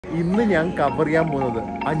ഇന്ന് ഞാൻ കവർ ചെയ്യാൻ പോകുന്നത്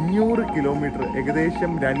 500 കിലോമീറ്റർ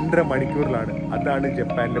ഏകദേശം 2.5 മണിക്കൂറിലാണ്. അതാണ്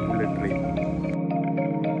ജപ്പാനിലെ bullet train.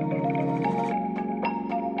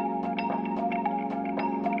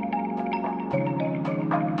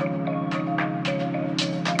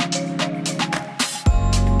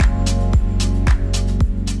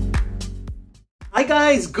 Hi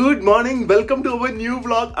guys, good morning. Welcome to our new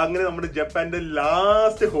vlog. അങ്ങനെ നമ്മുടെ ജപ്പാന്റെ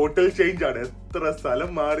ലാസ്റ്റ് ഹോട്ടൽ ചേഞ്ച് ആണ്. എത്ര സ്ഥലം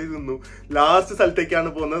മാറി നിന്നു. ലാസ്റ്റ് സ്ഥലത്തേക്കാണ്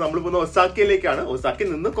പോകുന്നത്. നമ്മൾ പോകുന്നത് ഒസാക്കയിലേക്കാണ്. ഒസാക്കയിൽ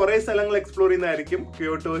നിന്ന് കുറെ സ്ഥലങ്ങൾ എക്സ്പ്ലോർ ചെയ്യുന്നതായിരിക്കും.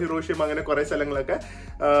 ക്യോട്ടോ, ഹിറോഷിമ, അങ്ങനെ കുറെ സ്ഥലങ്ങളൊക്കെ.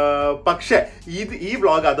 പക്ഷെ ഈ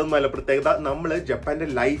വ്ളോഗ് അതൊന്നുമല്ല പ്രത്യേകത. നമ്മൾ ജപ്പാന്റെ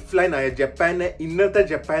ലൈഫ് ലൈൻ ആയ ജപ്പാനെ ഇന്നത്തെ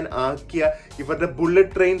ജപ്പാൻ ആക്കിയ ഇവരുടെ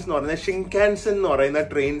ബുള്ളറ്റ് ട്രെയിൻസ് എന്ന് പറയുന്ന ഷിൻകാൻസൻ എന്ന് പറയുന്ന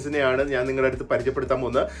ട്രെയിൻസിനെയാണ് ഞാൻ നിങ്ങളുടെ അടുത്ത് പരിചയപ്പെടുത്താൻ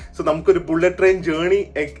പോകുന്നത്. സോ നമുക്കൊരു ബുള്ളറ്റ് ട്രെയിൻ ജേർണി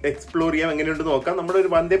എക്സ്പ്ലോർ ചെയ്യാം, എങ്ങനെയുണ്ടെന്ന് നോക്കാം. നമ്മുടെ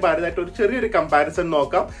ഒരു വന്ദേ ഭാരതായിട്ട് ഒരു ചെറിയൊരു കമ്പാരിസൺ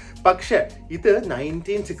നോക്കാം. പക്ഷെ ഇത്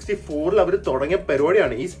 1964 അവർ തുടങ്ങിയ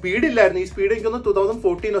പരിപാടിയാണ്. ഈ സ്പീഡ് ഇല്ലായിരുന്നു. ഈ സ്പീഡ് എനിക്കൊന്ന്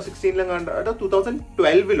 2014 16 കണ്ടോ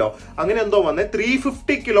 2012 അങ്ങനെ എന്തോ വന്നേ.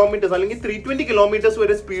 350 കിലോമീറ്റേഴ്സ് അല്ലെങ്കിൽ 320 കിലോമീറ്റേഴ്സ്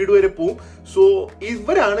വരെ സ്പീഡ് വരെ പോവും. സോ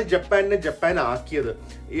ഇവരാണ് ജപ്പാൻ ആക്കിയത്.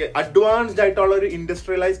 അഡ്വാൻസ്ഡ് ആയിട്ടുള്ള ഒരു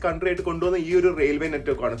ഇൻഡസ്ട്രിയലൈസ് കൺട്രി ആയിട്ട് കൊണ്ടുവന്ന ഈ ഒരു റെയിൽവേ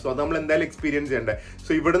നെറ്റ്വർക്ക് ആണ്. സോ അത് നമ്മൾ എന്തായാലും എക്സ്പീരിയൻസ് ചെയ്യണ്ടേ.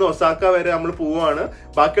 സോ ഇവിടുന്ന് ഒസാക്ക വരെ നമ്മൾ പോവാണ്.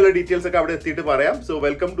 ബാക്കിയുള്ള ഡീറ്റെയിൽസ് ഒക്കെ അവിടെ എത്തിയിട്ട് പറയാം. So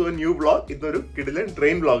welcome to A new vlog. ഇതൊരു കിടിലൻ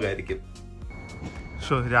ട്രെയിൻ വ്ളോഗ് ആയിരിക്കും.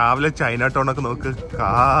 സോ രാവിലെ ചൈന ടൗണൊക്കെ നോക്ക്,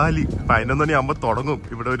 കാലി 11 മണിയാകുമ്പോൾ തുടങ്ങും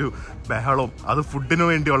ഇവിടെ ഒരു ബഹളവും. അത് ഫുഡിന്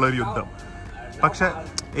വേണ്ടിയുള്ള ഒരു യുദ്ധം. പക്ഷെ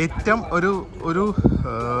ഏറ്റവും ഒരു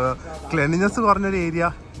ക്ലെൻലിനെസ് കുറഞ്ഞൊരു ഏരിയ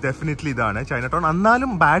ഡെഫിനറ്റ്ലി ഇതാണ് ചൈന ടൗൺ.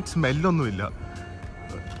 എന്നാലും ബാഡ് സ്മെല്ലൊന്നുമില്ല.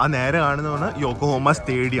 ആ നേരെ കാണുന്നതാണ് യോക്കോഹോമ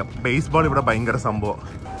സ്റ്റേഡിയം. ബേസ്ബോൾ ഇവിടെ ഭയങ്കര സംഭവം.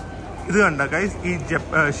 ഇത് കണ്ട ഗൈസ്, ഈ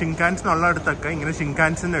ഷിൻകാൻസൻ ഉള്ള അടുത്തൊക്കെ ഇങ്ങനെ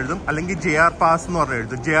ഷിൻകാൻസൻ എഴുതും, അല്ലെങ്കിൽ JR പാസ് എന്ന് പറഞ്ഞ്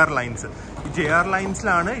എഴുതും. JR lines. ഈ JR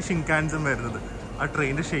ലൈൻസിലാണ് ഈ ഷിൻകാൻസൻ വരുന്നത്. ആ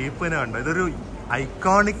ട്രെയിനിന്റെ ഷേപ്പ് തന്നെ കണ്ടോ. ഇതൊരു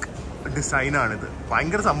ഐക്കോണിക് ഡിസൈനാണിത്.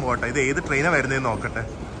 ഭയങ്കര സംഭവമാട്ടോ. ഇത് ഏത് ട്രെയിനാണ് വരുന്നതെന്ന് നോക്കട്ടെ.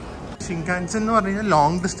 ഷിൻകാൻസൻ എന്ന് പറഞ്ഞു കഴിഞ്ഞാൽ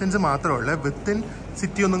ലോങ് ഡിസ്റ്റൻസ് മാത്രമേ ഉള്ളൂ. വിത്തിൻ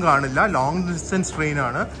സിറ്റി ഒന്നും കാണില്ല. ലോങ് ഡിസ്റ്റൻസ്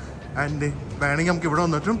ട്രെയിനാണ്. ആൻഡ് വേണമെങ്കിൽ നമുക്ക് ഇവിടെ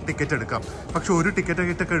വന്നിട്ടും ടിക്കറ്റ് എടുക്കാം. പക്ഷെ ഒരു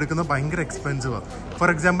ടിക്കറ്റ് ഒക്കെ എടുക്കുന്നത് ഭയങ്കര എക്സ്പെൻസീവാണ്. ഫോർ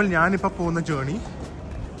എക്സാമ്പിൾ ഞാനിപ്പോൾ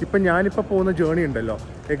പോകുന്ന ജേണി ഉണ്ടല്ലോ,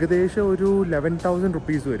 ഏകദേശം ഒരു 11,000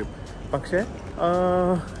 റുപ്പീസ് വരും. പക്ഷേ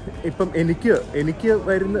ഇപ്പം എനിക്ക്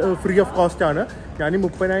വരുന്ന ഫ്രീ ഓഫ് കോസ്റ്റ് ആണ്. ഞാൻ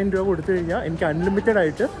 30,000 രൂപ കൊടുത്തു കഴിഞ്ഞാൽ എനിക്ക് അൺലിമിറ്റഡ്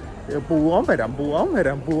ആയിട്ട് പോവാൻ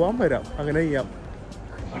വരാം അങ്ങനെ ചെയ്യാം.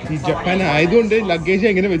 ഈ ജപ്പാൻ ആയതുകൊണ്ട് ലഗേജ്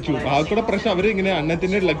എങ്ങനെ വെച്ചു ആൾക്കൂടെ പ്രശ്നം. അവർ ഇങ്ങനെ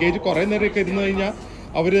അന്നത്തിൻ്റെ ലഗേജ് കുറേ നേരമൊക്കെ ഇരുന്ന് കഴിഞ്ഞാൽ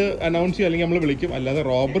അവർ അനൗൺസ് ചെയ്യും, അല്ലെങ്കിൽ നമ്മൾ വിളിക്കും. അല്ലാതെ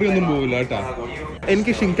റോബറി ഒന്നും പോവില്ല കേട്ടോ.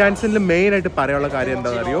 എനിക്ക് ഷിൻകാൻസനിൽ മെയിൻ ആയിട്ട് പറയാനുള്ള കാര്യം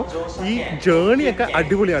എന്താണെന്ന് അറിയോ, ഈ ജേണിയൊക്കെ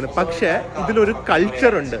അടിപൊളിയാണ്. പക്ഷേ ഇതിലൊരു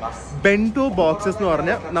കൾച്ചറുണ്ട്. ബെൻറ്റോ ബോക്സസ് എന്ന്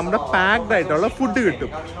പറഞ്ഞാൽ നമ്മുടെ പാക്ഡ് ആയിട്ടുള്ള ഫുഡ്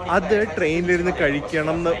കിട്ടും. അത് ട്രെയിനിലിരുന്ന്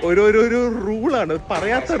കഴിക്കണം എന്ന് ഒരു റൂളാണ്.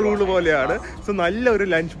 പറയാത്ത റൂള് പോലെയാണ്. സോ നല്ലൊരു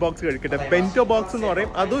ലഞ്ച് ബോക്സ് കഴിക്കട്ടെ. ബെൻറ്റോ ബോക്സ് എന്ന്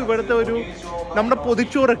പറയും. അതും ഇവിടുത്തെ നമ്മുടെ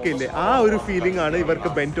പൊതിച്ചോറൊക്കെ ഇല്ലേ, ആ ഒരു ഫീലിംഗ് ആണ് ഇവർക്ക്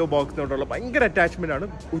ബെൻറ്റോ ബോക്സിനോടുള്ള. ഭയങ്കര അറ്റാച്ച്മെന്റ് ആണ്.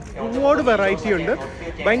 ഒരുപാട് വെറൈറ്റി ഉണ്ട്.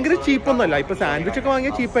 ഭയങ്കര ചീപ്പൊന്നുമല്ല. ഇപ്പൊ സാൻഡ്വിച്ച് ഒക്കെ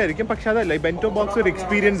വാങ്ങിയാൽ ചീപ്പായിരിക്കും. പക്ഷെ അതല്ല, ഈ ബെൻറ്റോ ബോക്സ് ഒരു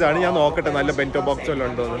എക്സ്പീരിയൻസ് ആണ്. ഞാൻ നോക്കട്ടെ നല്ല ബെൻറ്റോ ബോക്സ് വല്ലതും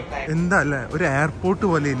ഉണ്ടോ എന്ന്. എന്താ അല്ലേ, ഒരു എയർപോർട്ട്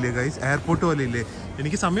പോലെ ഇല്ലേ ഗൈസ്, എയർപോർട്ട് പോലെ ഇല്ലേ.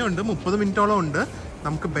 എനിക്ക് സമയമുണ്ട്, 30 മിനിറ്റോളം ഉണ്ട്.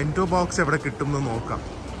 നമുക്ക് ബെൻറ്റോ ബോക്സ് എവിടെ കിട്ടും എന്ന് നോക്കാം.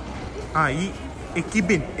 ഈ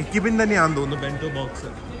എക്കിബിൻ തന്നെയാണെന്ന് തോന്നുന്നു ബെൻറ്റോ ബോക്സ്.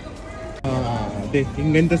 അതെ,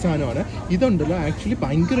 ഇങ്ങനത്തെ സാധനമാണ്. ഇതുണ്ടല്ലോ ആക്ച്വലി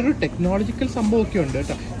ഭയങ്കര ഒരു ടെക്നോളജിക്കൽ സംഭവമൊക്കെ ഉണ്ട്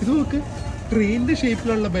കേട്ടോ. ഇത് നോക്ക്, ട്രെയിനിന്റെ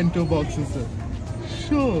ഷേപ്പിലുള്ള ബെൻറ്റോ ബോക്സസ്.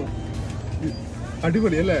 ഷോ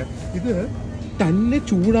അടിപൊളി അല്ലേ. ഇത് തന്നെ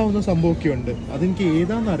ചൂടാവുന്ന സംഭവമൊക്കെ ഉണ്ട്. അതെനിക്ക്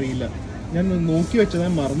ഏതാണെന്ന് അറിയില്ല. ഞാൻ നോക്കി വെച്ചത്,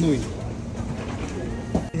 ഞാൻ മറന്നുപോയി.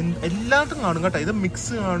 എല്ലാത്തും കാണും കേട്ടോ. ഇത്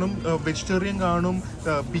മിക്സ് കാണും, വെജിറ്റേറിയൻ കാണും,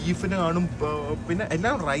 ബീഫിന് കാണും. പിന്നെ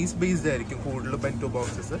എല്ലാം റൈസ് ബേസ്ഡ് ആയിരിക്കും കൂടുതൽ ബെൻറ്റോ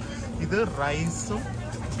ബോക്സസ്. ഇത് റൈസും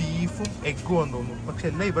ബീഫും എഗ്ഗും ആണെന്ന് തോന്നുന്നു. പക്ഷെ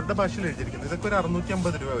എല്ലാം ഇവരുടെ ഭാഷയിൽ എഴുതിയിരിക്കുന്നത്. ഇതൊക്കെ ഒരു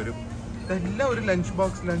 650 രൂപ വരും. ഇതെല്ലാം ഒരു ലഞ്ച്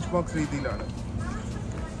ബോക്സ് രീതിയിലാണ്.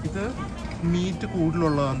 ഇത് മീറ്റ്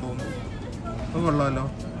കൂടുതലുള്ളതാണെന്ന് തോന്നുന്നു. അത് കൊള്ളാമല്ലോ,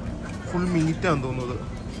 ഫുൾ മീറ്റാന്ന് തോന്നുന്നത്.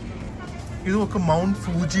 ഇതൊക്കെ മൗണ്ട്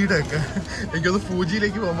ഫൂജിയുടെ ഒക്കെ. എനിക്കത്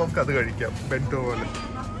ഫൂജിയിലേക്ക് പോകുമ്പോൾ നമുക്ക് അത് കഴിക്കാം ബെൻറ്റോ പോലെ.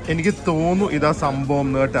 എനിക്ക് തോന്നുന്നു ഇതാ സംഭവം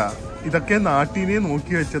കേട്ടാ. ഇതൊക്കെ നാട്ടിനെ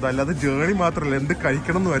നോക്കി വെച്ചത്, അല്ലാതെ ജേണി മാത്രമല്ല, എന്ത്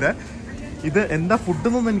കഴിക്കണം എന്ന് വരെ. ഇത് എന്താ ഫുഡ്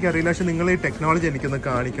എന്നൊന്നും എനിക്കറിയില്ല. പക്ഷെ നിങ്ങൾ ഈ ടെക്നോളജി എനിക്കൊന്ന്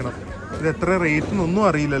കാണിക്കണം. ഇത് എത്ര റേറ്റ് എന്നൊന്നും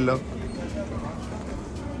അറിയില്ലല്ലോ.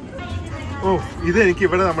 ഇത് എനിക്ക്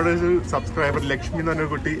ഇവിടെ നമ്മുടെ ഒരു സബ്സ്ക്രൈബർ ലക്ഷ്മി എന്ന്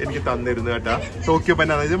പറഞ്ഞൊരു കുട്ടി എനിക്ക് തന്നിരുന്നു കേട്ടാ. Tokyo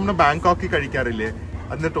banana. ഇത് നമ്മുടെ ബാങ്കോക്കിൽ കഴിക്കാറില്ലേ,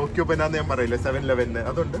 അന്ന് ടോക്കിയോ ബനാന ഞാൻ പറയില്ലേ 7-Eleven,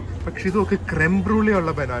 അതുണ്ട്. പക്ഷെ ഇതൊക്കെ ക്രെം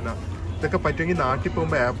ബ്രൂളിയുള്ള ബനാന. ഇതൊക്കെ പറ്റുമെങ്കിൽ നാട്ടിൽ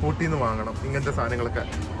പോകുമ്പോൾ എയർപോർട്ടിൽ നിന്ന് വാങ്ങണം ഇങ്ങനത്തെ സാധനങ്ങളൊക്കെ.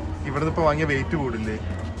 ഇവിടെ നിന്ന് ഇപ്പോൾ വാങ്ങിയ വെയിറ്റ് കൂടില്ലേ.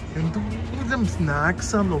 എന്തോരം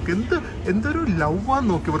സ്നാക്സ് ആണെന്ന് നോക്കി, എന്തൊരു ലവ്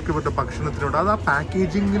ആണെന്ന് നോക്കി ഇവരുടെ ഭക്ഷണത്തിനോട്. അത് ആ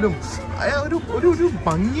പാക്കേജിങ്ങിലും ഒരു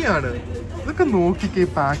ഭംഗിയാണ്. ഇതൊക്കെ നോക്കിക്കേ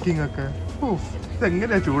പാക്കിംഗ് ഒക്കെ.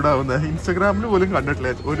 ഇതെങ്ങനെയാ ചൂടാവുന്നത്? ഇൻസ്റ്റാഗ്രാമിൽ പോലും കണ്ടിട്ടില്ല.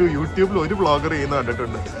 ഒരു യൂട്യൂബിൽ ഒരു ബ്ലോഗർ ചെയ്യുന്ന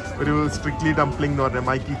കണ്ടിട്ടുണ്ട്, ഒരു സ്ട്രിക്ട്ലി ഡംപ്ലിംഗ് എന്ന് പറഞ്ഞ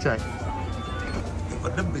മൈക്കി ചായ്.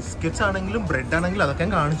 ഇവരുടെ ബിസ്ക്കറ്റ്സ് ആണെങ്കിലും ബ്രെഡ് ആണെങ്കിലും അതൊക്കെ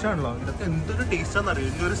ഞാൻ കാണിച്ചാണല്ലോ. ഇതൊക്കെ എന്തൊരു ടേസ്റ്റ് ആണെന്ന് അറിയാം.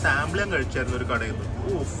 ഇതിൻ്റെ ഒരു സാമ്പിൾ ഞാൻ കഴിച്ചായിരുന്നു ഒരു കടയിൽ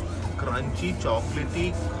നിന്ന്. Of, crunchy chocolatey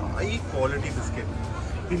high quality biscuit.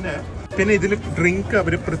 പിന്നെ ഇതിൽ ഡ്രിങ്ക്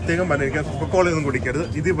അവർ പ്രത്യേകം പറഞ്ഞിരിക്കുക, കൊക്കക്കോളയൊന്നും കുടിക്കരുത്.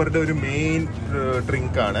 ഇത് ഇവരുടെ ഒരു മെയിൻ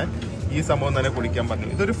ഡ്രിങ്ക് ആണ്. ഈ സംഭവം തന്നെ കുടിക്കാൻ പറഞ്ഞു.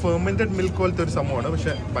 ഇതൊരു ഫെർമെന്റഡ് മിൽക്ക് പോലത്തെ ഒരു സംഭവമാണ്,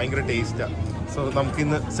 പക്ഷെ ഭയങ്കര ടേസ്റ്റാണ്. സോ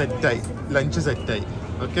നമുക്കിന്ന് സെറ്റായി, ലഞ്ച് സെറ്റായി.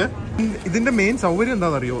 ഓക്കെ, ഇതിന്റെ മെയിൻ സൗകര്യം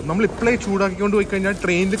എന്താണെന്നറിയോ? നമ്മൾ ഇപ്പോഴേ ചൂടാക്കിക്കൊണ്ട് പോയി കഴിഞ്ഞാൽ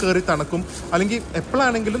ട്രെയിനിൽ കയറി തണുക്കും. അല്ലെങ്കിൽ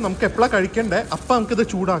എപ്പോഴാണെങ്കിലും നമുക്ക് എപ്പോഴാണ് കഴിക്കണ്ടേ അപ്പം നമുക്കിത്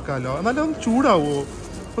ചൂടാക്കാമല്ലോ. എന്നാലും ഒന്ന് ചൂടാവുമോ?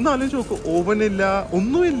 ഒന്ന് ആലോചിച്ച് നോക്കൂ. ഓവനില്ല,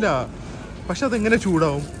 ഒന്നുമില്ല, പക്ഷെ അതെങ്ങനെ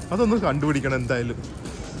ചൂടാവും? അതൊന്ന് കണ്ടുപിടിക്കണം എന്തായാലും.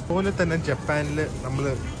 അതുപോലെ തന്നെ ജപ്പാനിൽ നമ്മൾ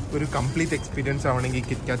ഒരു കംപ്ലീറ്റ് എക്സ്പീരിയൻസ് ആവണമെങ്കിൽ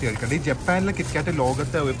കിറ്റ്കാറ്റ് കഴിക്കണം. ഈ ജപ്പാനിലെ കിറ്റ്കാറ്റ്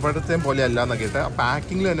ലോകത്തെ ഇവിടത്തെയും പോലെ അല്ല എന്ന് കേട്ടെ. ആ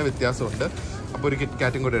പാക്കിങ്ങിൽ തന്നെ വ്യത്യാസമുണ്ട്. അപ്പോൾ ഒരു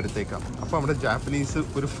കിറ്റ്കാറ്റും കൂടെ എടുത്തേക്കാം. അപ്പോൾ നമ്മുടെ ജാപ്പനീസ്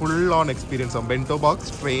ഒരു ഫുൾ ഓൺ എക്സ്പീരിയൻസ് ആവും. ബെൻറ്റോ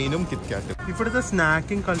ബോക്സ്, ട്രെയിനും കിറ്റ്കാറ്റും. ഇവിടുത്തെ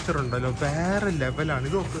സ്നാക്കിംഗ് കൾച്ചർ ഉണ്ടല്ലോ, വേറെ ലെവലാണ്.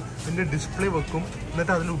 ഇത് നോക്ക്, ഇതിൻ്റെ ഡിസ്പ്ലേ വെക്കും,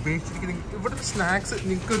 എന്നിട്ട് അതിൽ ഉപയോഗിച്ചിരിക്കുന്ന ഇവിടുത്തെ സ്നാക്സ്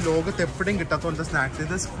നിങ്ങൾക്ക് ലോകത്ത് എപ്പോഴും കിട്ടാത്ത പോലത്തെ സ്നാക്സ്.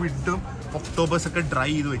 ഇത് സ്ക്വിഡും ഒക്ടോബേഴ്സൊക്കെ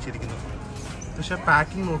ഡ്രൈ ചെയ്ത് വെച്ചിരിക്കുന്നു. പക്ഷെ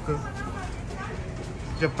പാക്കിംഗ് നോക്ക്.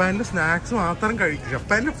 ജപ്പാനിൽ സ്നാക്സ് മാത്രം കഴിക്കും.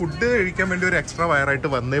 ജപ്പാനിൽ ഫുഡ് കഴിക്കാൻ വേണ്ടി ഒരു എക്സ്ട്രാ വയറായിട്ട്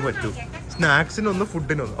വന്നേ പറ്റൂ. സ്നാക്സിനൊന്ന്,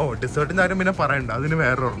 ഫുഡിനൊന്ന്. ഡെസേർട്ടിൻ്റെ കാര്യം പിന്നെ പറയണ്ട, അതിന്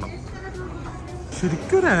വേറെ ഒരെണ്ണം.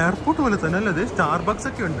 ശരിക്കും ഒരു എയർപോർട്ട് പോലെ തന്നെ അല്ലേ? സ്റ്റാർബക്സ്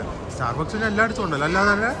ഒക്കെ ഉണ്ട്. സ്റ്റാർബക്സ് എല്ലായിടത്തും ഉണ്ടല്ലോ.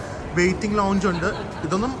 അല്ലാതെ തന്നെ വെയിറ്റിംഗ് ലോഞ്ച് ഉണ്ട്.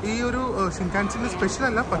 ഇതൊന്നും ഈ ഒരു ഷിൻകാൻസൻ്റെ സ്പെഷ്യൽ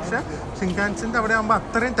അല്ല, പക്ഷേ ഷിൻകാൻസൻ്റെ അവിടെ ആകുമ്പോൾ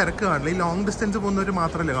അത്രയും തിരക്ക് കാണില്ല. ഈ ലോങ് ഡിസ്റ്റൻസ് പോകുന്നവർ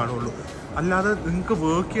മാത്രമല്ലേ കാണുള്ളൂ. അല്ലാതെ നിങ്ങൾക്ക്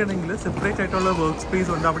വർക്ക് ചെയ്യണമെങ്കിൽ സെപ്പറേറ്റ് ആയിട്ടുള്ള വർക്ക് സ്പേസ്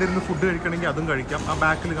ഉണ്ട്. അവിടെ ഇരുന്ന് ഫുഡ് കഴിക്കണമെങ്കിൽ അതും കഴിക്കാം. ആ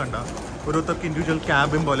ബാക്കിൽ കണ്ട ഓരോരുത്തർക്ക് ഇൻഡിവിജ്വൽ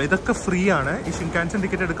ക്യാബിൻ പോലെ. ഇതൊക്കെ ഫ്രീ ആണ്. ഈ ഷിൻകാൻസൻ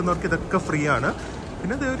ടിക്കറ്റ് എടുക്കുന്നവർക്ക് ഇതൊക്കെ ഫ്രീ ആണ്.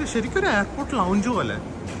 പിന്നെ ഇത് ഒരു ശരിക്കും ഒരു എയർപോർട്ട് ലൗഞ്ച് പോലെ.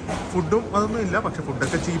 ഫുഡും അതൊന്നും ഇല്ല, പക്ഷെ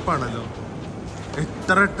ഫുഡൊക്കെ ചീപ്പാണല്ലോ.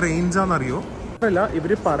 എത്ര ട്രെയിൻസാണെന്നറിയോ? അല്ല,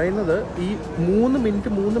 ഇവർ പറയുന്നത് ഈ 3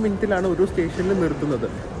 മിനിറ്റിലാണ് ഒരു സ്റ്റേഷനിൽ നിർത്തുന്നത്.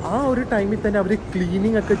 ആ ഒരു ടൈമിൽ തന്നെ അവർ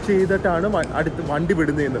ക്ലീനിങ് ഒക്കെ ചെയ്തിട്ടാണ് അടുത്ത് വണ്ടി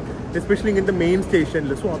വിടുന്നതെന്ന്, എസ്പെഷ്യലി ഇങ്ങനത്തെ മെയിൻ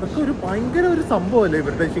സ്റ്റേഷനിൽ. സോ അതൊക്കെ ഒരു ഭയങ്കര ഒരു സംഭവമല്ലേ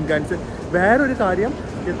ഇവരുടെ ഷിൻകാൻസൻ. വേറൊരു കാര്യം,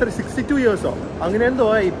 എത്ര 62 ഇയേഴ്സോ അങ്ങനെ എന്തോ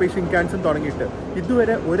ഇപ്പോൾ ഈ ഷിൻകാൻസൻ തുടങ്ങിയിട്ട്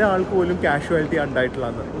ഇതുവരെ ഒരാൾക്ക് പോലും കാഷ്വാലിറ്റി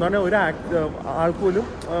ഉണ്ടായിട്ടില്ലാന്ന്. എന്ന് പറഞ്ഞാൽ ആൾക്ക് പോലും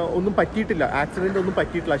ഒന്നും പറ്റിയിട്ടില്ല, ആക്സിഡൻ്റ് ഒന്നും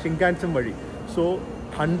പറ്റിയിട്ടില്ല ഷിൻകാൻസൻ വഴി. സോ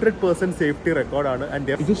 100% സേഫ്റ്റി റെക്കോർഡാണ്.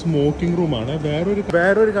 ആൻഡ് ഇത് സ്മോക്കിംഗ് റൂമാണ്.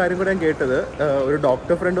 വേറൊരു കാര്യം കൂടെ ഞാൻ കേട്ടത്, ഒരു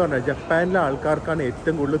ഡോക്ടർ ഫ്രണ്ട് പറഞ്ഞത് ജപ്പാനിലെ ആൾക്കാർക്കാണ്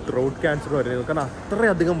ഏറ്റവും കൂടുതൽ ത്രോട്ട് ക്യാൻസർ വരുന്നത്. കാരണം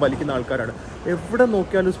അത്രയധികം വലിക്കുന്ന ആൾക്കാരാണ്. എവിടെ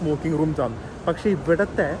നോക്കിയാലും സ്മോക്കിംഗ് റൂംസ് ആണ്. പക്ഷേ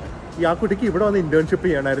ഇവിടുത്തെ ആ കുട്ടിക്ക് ഇവിടെ വന്ന് ഇന്റേൺഷിപ്പ്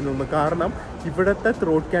ചെയ്യണമായിരുന്നു. കാരണം ഇവിടുത്തെ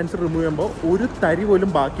ത്രോട്ട് ക്യാൻസർ റിമൂവ് ചെയ്യുമ്പോൾ ഒരു തരി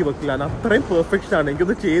പോലും ബാക്കി വെക്കില്ല. അത്രയും പെർഫെക്ഷൻ ആണ്.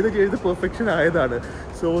 എനിക്കൊന്ന് ചെയ്ത് പെർഫെക്ഷൻ ആയതാണ്.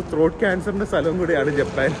 സോ ത്രോട്ട് ക്യാൻസറിൻ്റെ സ്ഥലം കൂടെയാണ്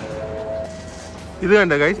ജപ്പാൻ. ഇത്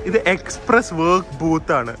കണ്ട ഗൈസ്, ഇത് എക്സ്പ്രസ് വർക്ക്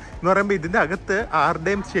ബൂത്ത് ആണ് എന്ന് പറയുമ്പോൾ ഇതിൻ്റെ അകത്ത്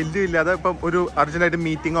ആരുടെയും ശല്യം ഇല്ലാതെ ഇപ്പം ഒരു അർജന്റായിട്ട്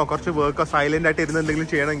മീറ്റിങ്ങോ കുറച്ച് വർക്കോ സൈലന്റ് ആയിട്ട് ഇരുന്ന് എന്തെങ്കിലും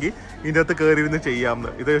ചെയ്യണമെങ്കിൽ ഇതിൻ്റെ അകത്ത് കയറി ഇരുന്ന്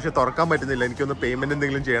ചെയ്യാമെന്ന്. ഇത് പക്ഷേ തുറക്കാൻ പറ്റുന്നില്ല. എനിക്കൊന്ന് പേയ്മെന്റ്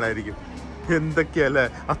എന്തെങ്കിലും ചെയ്യണമായിരിക്കും. എന്തൊക്കെയല്ലേ,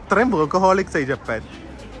 അത്രയും വർക്കഹോളിക്സ് ആയി ജപ്പാൻ.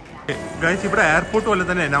 ഗൈസ്, ഇവിടെ എയർപോർട്ട് പോലെ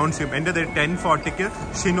തന്നെ അനൗൺസ് ചെയ്യും. എൻ്റെ 10:40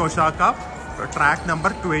 ഷിൻ ഒസാക്ക ട്രാക്ക്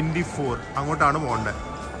നമ്പർ 24 അങ്ങോട്ടാണ് പോകേണ്ടത്.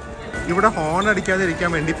 ഇവിടെ ഹോൺ അടിക്കാതെ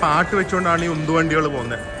ഇരിക്കാൻ വേണ്ടി പാട്ട് വെച്ചുകൊണ്ടാണ് ഈ ഉന്തുവണ്ടികൾ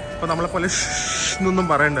പോകുന്നത്. അപ്പോൾ നമ്മളെപ്പോലെ ഷൊന്നും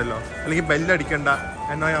പറയണ്ടല്ലോ, അല്ലെങ്കിൽ ബെല്ലടിക്കണ്ട,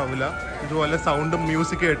 എന്നായാവില്ല. ഇതുപോലെ സൗണ്ടും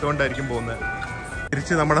മ്യൂസിക് കേട്ടുകൊണ്ടായിരിക്കും പോകുന്നത്.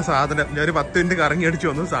 തിരിച്ച് നമ്മുടെ സാധനം ഞാനൊരു 10 മിനിറ്റ് കറങ്ങി അടിച്ചു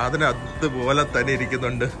വന്നു. സാധനം അതുപോലെ തന്നെ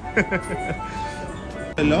ഇരിക്കുന്നുണ്ട്.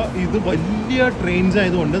 അല്ല, ഇത് വലിയ ട്രെയിൻസ്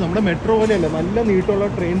ആയതുകൊണ്ട്, നമ്മുടെ മെട്രോ പോലെയല്ല, നല്ല നീട്ടമുള്ള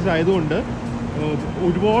ട്രെയിൻസ് ആയതുകൊണ്ട്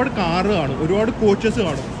ഒരുപാട് കാറ് കാണും, ഒരുപാട് കോച്ചസ്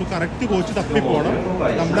കാണും. So correct coach തപ്പിപ്പോണം.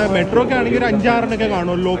 നമ്മുടെ മെട്രോ ഒക്കെ ആണെങ്കിൽ ഒരു 5-6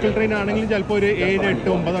 കാണും. ലോക്കൽ ട്രെയിൻ ആണെങ്കിലും ചിലപ്പോൾ ഒരു 7, 8,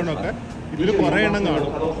 9 ഒക്കെ. ഇതിൽ കുറേ എണ്ണം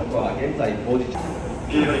കാണും.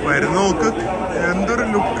 വരുന്ന നോക്ക്, എന്തൊരു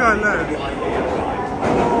ലുക്കല്ലേ.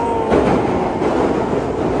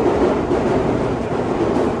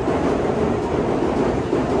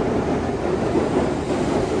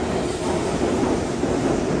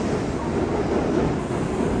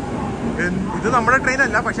 ഇത് നമ്മുടെ ട്രെയിൻ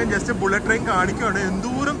അല്ല, പക്ഷെ ജസ്റ്റ് ബുള്ളറ്റ് ട്രെയിൻ കാണിക്കുകയാണ്.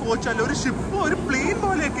 എന്തോരം കോച്ചല്ല, ഒരു ഷിപ്പോ ഒരു പ്ലെയിൻ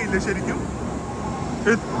പോലെയൊക്കെ ഇല്ല ശരിക്കും.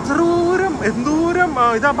 എന്തോരം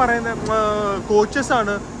ഇതാ പറയുന്നത് കോച്ചസ്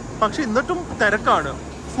ആണ്. പക്ഷെ എന്നിട്ടും തിരക്കാണ്,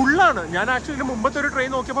 ഫുള്ളാണ്. ഞാൻ ആക്ച്വലി മുമ്പത്തെ ഒരു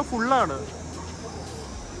ട്രെയിൻ നോക്കിയപ്പോൾ ഫുള്ളാണ്.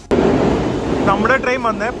 നമ്മുടെ ട്രെയിൻ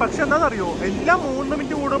വന്നേ, പക്ഷെ എന്താണെന്നറിയോ, എല്ലാ 3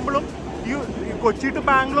 മിനിറ്റ് കൂടുമ്പോഴും ഈ കൊച്ചി ടു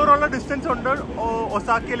ബാംഗ്ലൂറുള്ള ഡിസ്റ്റൻസ് ഉണ്ട്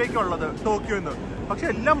ഒസാക്കയിലേക്കുള്ളത് ടോക്കിയോന്ന്. പക്ഷെ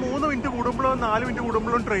എല്ലാ 3 മിനിറ്റ് കൂടുമ്പോഴും 4 മിനിറ്റ്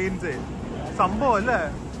കൂടുമ്പോഴും ട്രെയിൻസ്. സംഭവം അല്ലേ?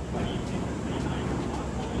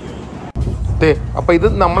 അപ്പോൾ ഇത്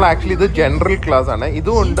നമ്മൾ ആക്ച്വലി ഇത് ജനറൽ ക്ലാസ് ആണ്,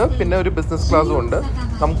 ഇതും ഉണ്ട്, പിന്നെ ഒരു ബിസിനസ് ക്ലാസ്സും ഉണ്ട്.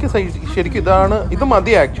 നമുക്ക് ശരിക്കും ഇത്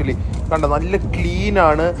മതി ആക്ച്വലി. കണ്ട നല്ല ക്ലീൻ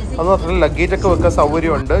ആണ്, അത് മാത്രമല്ല ലഗേജ് ഒക്കെ വെക്കാൻ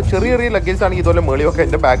സൗകര്യമുണ്ട്. ചെറിയ ചെറിയ ലഗേജ് ആണെങ്കിൽ ഇതുപോലെ മേളി വെക്കാൻ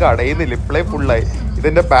എൻ്റെ ബാഗ് അടയുന്നില്ല, ഇപ്പോഴേ ഫുള്ളായി.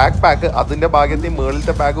 ഇതിൻ്റെ ബാക്ക് പാക്ക് അതിൻ്റെ ഭാഗത്ത്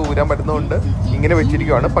മേളിലത്തെ ബാഗ് ഊരാൻ പറ്റുന്നതുകൊണ്ട് ഇങ്ങനെ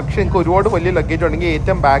വെച്ചിരിക്കുകയാണ്. പക്ഷേ എനിക്ക് ഒരുപാട് വലിയ ലഗേജ് ഉണ്ടെങ്കിൽ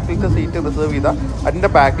ഏറ്റവും ബാക്കിലത്തെ സീറ്റ് റിസർവ് ചെയ്താൽ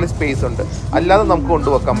അതിൻ്റെ ബാക്കിൽ സ്പേസ് ഉണ്ട്, അല്ലാതെ നമുക്ക്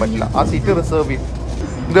കൊണ്ടുവെക്കാൻ പറ്റില്ല. ആ സീറ്റ് റിസർവ് ചെയ്യും.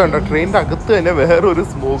 ഇത് കണ്ടോ, ട്രെയിനിൻ്റെ അകത്ത് തന്നെ വേറൊരു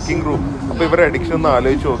സ്മോക്കിംഗ് റൂം. അപ്പോൾ ഇവരുടെ അഡിക്ഷൻ ഒന്ന്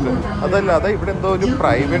ആലോചിച്ച് നോക്ക്. അതല്ലാതെ ഇവിടെ എന്തോ ഒരു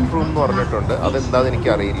പ്രൈവറ്റ് റൂം എന്ന് പറഞ്ഞിട്ടുണ്ട്, അതെന്താന്ന്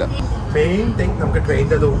എനിക്കറിയില്ല. മെയിൻ തിങ് നമുക്ക്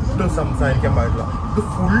ട്രെയിനിൻ്റെ അത് ഒട്ടും സംസാരിക്കാൻ പാടില്ല. ഇത്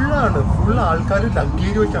ഫുൾ ആൾക്കാർ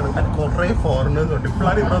ലഗേജ് വെച്ചാണ്. കാരണം കുറേ ഫോറിനേഴ്സ് ഉണ്ട്.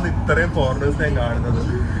 ഇപ്പോഴാണ് ഇവിടെ വന്ന് ഇത്രയും ഫോറിനേഴ്സിനെ കാണുന്നത്.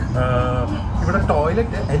 ഇവിടെ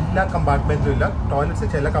ടോയ്ലറ്റ് എല്ലാ കമ്പാർട്ട്മെൻറ്റിലും ഇല്ല, ടോയ്ലറ്റ്സ്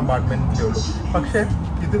ചില കമ്പാർട്ട്മെൻറ്റിലേ ഉള്ളൂ. പക്ഷേ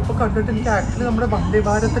ഇതിപ്പോൾ കണ്ടിട്ട് എനിക്ക് ആക്ച്വലി നമ്മുടെ വന്ദേ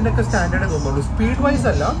ഭാരതിൻ്റെ ഒക്കെ സ്റ്റാൻഡേർഡ് തോന്നുള്ളൂ. സ്പീഡ് വൈസ്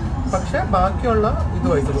അല്ല, പക്ഷെ ബാക്കിയുള്ള ഇത്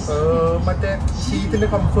വൈസ് മറ്റേ സീറ്റിൻ്റെ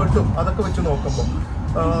കംഫർട്ടും അതൊക്കെ വെച്ച് നോക്കുമ്പോൾ.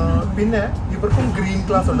 പിന്നെ ഇവർക്കും ഗ്രീൻ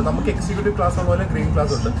ക്ലാസ് ഉണ്ട്, നമുക്ക് എക്സിക്യൂട്ടീവ് ക്ലാസ് ഉള്ള പോലെ ഗ്രീൻ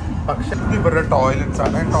ക്ലാസ് ഉണ്ട്. പക്ഷെ ഇവരുടെ ടോയ്ലറ്റ്സ്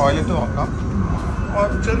ആണ്. ടോയ്ലറ്റ് നോക്കാം,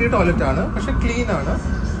 ചെറിയ ടോയ്ലറ്റ് ആണ്, പക്ഷെ ക്ലീൻ ആണ്,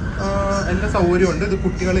 എല്ലാ സൗകര്യമുണ്ട്. ഇത്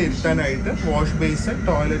കുട്ടികളെ ഇരുത്താനായിട്ട് wash base,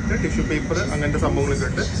 toilet, tissue paper, അങ്ങനത്തെ സംഭവങ്ങളൊക്കെ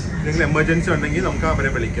ഉണ്ട്. എന്തെങ്കിലും എമർജൻസി ഉണ്ടെങ്കിൽ നമുക്ക്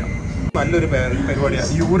അവരെ വിളിക്കാം. നല്ലൊരു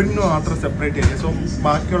പരിപാടിയാണ്. യൂറിന് മാത്രം സെപ്പറേറ്റ് ഏരിയ, സോ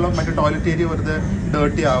ബാക്കിയുള്ള മറ്റേ ടോയ്ലറ്റ് ഏരിയ വെറുതെ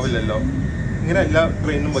ഡേർട്ടി ആവില്ലല്ലോ. ഇങ്ങനെ എല്ലാ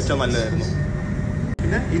ട്രെയിനിലും വെച്ചാൽ നല്ലതായിരുന്നു.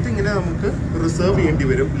 പിന്നെ ഇതിങ്ങനെ നമുക്ക് റിസർവ് ചെയ്യേണ്ടി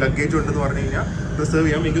വരും. ലഗേജ് ഉണ്ടെന്ന് പറഞ്ഞു കഴിഞ്ഞാൽ റിസർവ്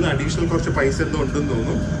ചെയ്യാം. എനിക്ക് അഡീഷണൽ കുറച്ച് പൈസ എന്തോ ഉണ്ടെന്ന്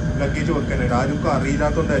തോന്നുന്നു ലഗേജ് വെക്കാനായിട്ട്. ആർക്കും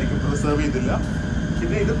അറിയില്ലാത്തതുകൊണ്ടായിരിക്കും റിസർവ് ചെയ്തില്ല.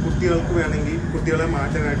 പിന്നെ ഇത് കുട്ടികൾക്ക് വേണമെങ്കിൽ കുട്ടികളെ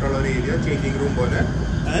മാറ്റാനായിട്ടുള്ള ഒരു ഏരിയ, ചേഞ്ചിങ് റൂം പോലെ.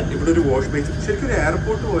 ആൻഡ് ഇവിടെ ഒരു വാഷ് ബേസ്, ശരിക്കും ഒരു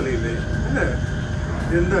എയർപോർട്ട് പോലെ ഇല്ലേ അല്ലേ?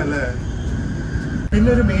 എന്താ അല്ലേ? പിന്നെ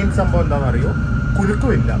ഒരു മെയിൻ സംഭവം എന്താണെന്ന് അറിയോ,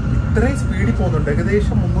 കുലുക്കമില്ല. ഇത്രയും സ്പീഡിൽ പോകുന്നുണ്ട്.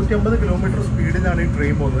 ഏകദേശം 350 കിലോമീറ്റർ സ്പീഡിലാണ് ഈ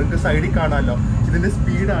ട്രെയിൻ പോകുന്നത്. ഇതിൻ്റെ സൈഡിൽ കാണാമല്ലോ, ഇതിൻ്റെ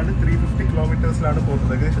സ്പീഡാണ് 350 കിലോമീറ്റേഴ്സിലാണ്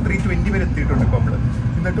പോകുന്നത്. ഏകദേശം 320 വരെ എത്തിയിട്ടുണ്ട് ഇപ്പോൾ നമ്മൾ.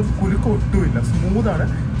 എന്നിട്ടും കുലുക്കം ഒട്ടുമില്ല, സ്മൂത്താണ്.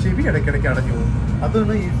 ചെവി ഇടയ്ക്കിടയ്ക്ക് അടഞ്ഞു പോകും.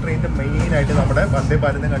 അതാണ് ഈ ട്രെയിനിൻ്റെ മെയിനായിട്ട് നമ്മുടെ വന്ദേ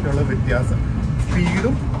ഭാരതിനെ കാട്ടിയുള്ള വ്യത്യാസം,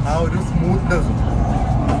 സ്പീഡും ആ ഒരു സ്മൂത്ത്നെസ്സും.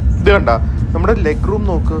 ഇത് കണ്ട, നമ്മുടെ ലെഗ് റൂം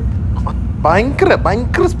നോക്ക്, ഭയങ്കര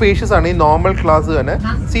സ്പേഷ്യസ് ആണ്. ഈ നോർമൽ ക്ലാസ് തന്നെ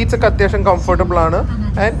സീറ്റ്സ് ഒക്കെ അത്യാവശ്യം കംഫർട്ടബിൾ ആണ്.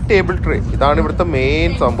 ആൻഡ് ടേബിൾ ട്രേ, ഇതാണ് ഇവിടുത്തെ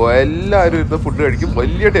മെയിൻ സംഭവം. എല്ലാവരും ഇരുന്ന് ഫുഡ് കഴിക്കും.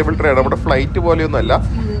 വലിയ ടേബിൾ ട്രേ ആണ്. നമ്മുടെ ഫ്ലൈറ്റ് പോലെയൊന്നും അല്ല,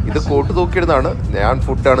 ഇത് കോട്ട് തൂക്കിയിടുന്നതാണ്. ഞാൻ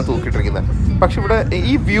ഫുഡാണ് തൂക്കിയിട്ടിരിക്കുന്നത്. പക്ഷെ ഇവിടെ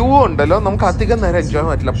ഈ വ്യൂ ഉണ്ടല്ലോ, നമുക്ക് അധികം നേരം എൻജോയ് ചെയ്യാൻ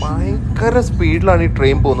പറ്റില്ല. ഭയങ്കര സ്പീഡിലാണ് ഈ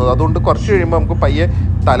ട്രെയിൻ പോകുന്നത്. അതുകൊണ്ട് കുറച്ച് കഴിയുമ്പോൾ നമുക്ക് പയ്യെ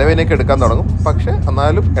തലവേനയൊക്കെ എടുക്കാൻ തുടങ്ങും. പക്ഷെ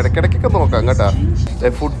എന്നാലും ഇടയ്ക്കിടയ്ക്കൊക്കെ നോക്കാം കേട്ടോ.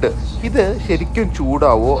 ഫുഡ് ഇത് ശരിക്കും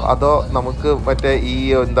ചൂടാവോ അതോ നമുക്ക് മറ്റേ ഈ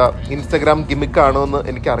എന്താ ഇൻസ്റ്റഗ്രാം ഗിമിക്കാണോ എന്ന്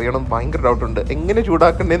എനിക്കറിയണം. ഭയങ്കര ഡൗട്ടുണ്ട്. എങ്ങനെ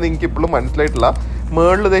ചൂടാക്കണ്ടേന്ന് എനിക്കിപ്പോഴും മനസ്സിലായിട്ടില്ല.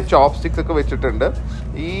 മേളിൽ ഇതേ ചോപ്പ് സ്റ്റിക്സ് ഒക്കെ വെച്ചിട്ടുണ്ട്.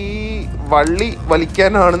 ഈ വള്ളി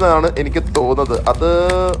വലിക്കാനാണെന്നാണ് എനിക്ക് തോന്നുന്നത്. അത്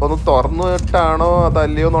ഒന്ന് തുറന്നിട്ടാണോ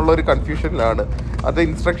അതല്ലയോ എന്നുള്ളൊരു കൺഫ്യൂഷനിലാണ്. അത്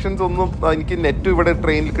ഇൻസ്ട്രക്ഷൻസ് ഒന്നും എനിക്ക് നെറ്റ് ഇവിടെ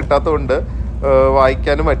ട്രെയിനിൽ കിട്ടാത്തതുകൊണ്ട്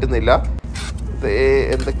വായിക്കാനും പറ്റുന്നില്ല.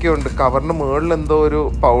 എന്തൊക്കെയുണ്ട്, കവറിന് മുകളിൽ എന്തോ ഒരു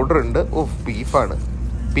പൗഡർ ഉണ്ട്. ബീഫാണ്.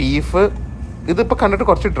 ബീഫ് ഇതിപ്പോൾ കണ്ടിട്ട്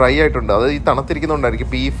കുറച്ച് ഡ്രൈ ആയിട്ടുണ്ട്, അത് ഈ തണുത്തിരിക്കുന്നതുകൊണ്ടായിരിക്കും.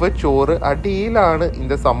 ബീഫ്, ചോറ്, അടിയിലാണ്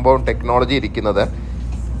ഇതിൻ്റെ സംഭവം ടെക്നോളജി ഇരിക്കുന്നത്.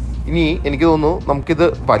 ഇനി എനിക്ക് തോന്നുന്നു നമുക്കിത്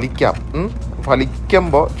വലിക്കാം.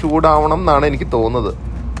 വലിക്കുമ്പോൾ ചൂടാവണം എന്നാണ് എനിക്ക് തോന്നുന്നത്.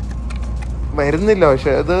 വരുന്നില്ല,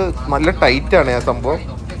 പക്ഷെ ഇത് നല്ല ടൈറ്റാണ് ആ സംഭവം.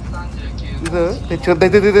 ഇത്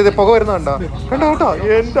പുക വരുന്നുണ്ടോ? കണ്ടോ കേട്ടോ,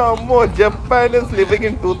 എൻ്റെ അമ്മോ, Japan is living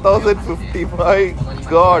in 2050. My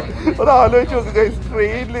God, അത് ആലോചിച്ച് നോക്കുക.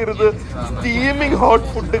 ട്രെയിനിലിരുന്ന് സ്റ്റീമിങ് ഹോട്ട്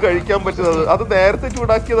ഫുഡ് കഴിക്കാൻ പറ്റുന്നത്. അത് നേരത്തെ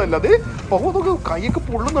ചൂടാക്കിയതല്ല. അത് പുക നോക്ക്, കൈയൊക്കെ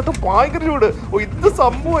പൊള്ളുന്നിട്ട് ഭയങ്കര ചൂട്. ഇത്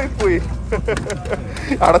സംഭവമായിപ്പോയി.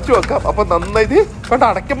 അടച്ചു വെക്കാം. അപ്പൊ നന്നായി കണ്ട,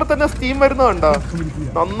 അടയ്ക്കുമ്പോ തന്നെ സ്റ്റീം വരുന്നതുണ്ടോ,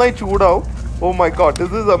 നന്നായി ചൂടാവും. Oh my God,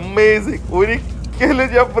 this is amazing. ഒരിക്കലും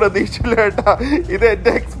ഞാൻ പ്രതീക്ഷിച്ചില്ല കേട്ടാ. ഇത്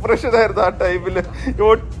എൻ്റെ എക്സ്പ്രഷൻ ആയിരുന്നു ആ ടൈമില്.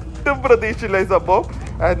 ഒട്ടും പ്രതീക്ഷിച്ചില്ല ഈ സംഭവം.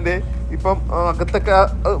 ആൻഡ് ഇപ്പം അകത്തൊക്കെ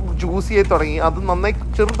ജ്യൂസി ആയി തുടങ്ങി. അത് നന്നായി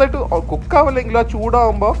ചെറുതായിട്ട് കുക്കാവില്ലെങ്കിലും ആ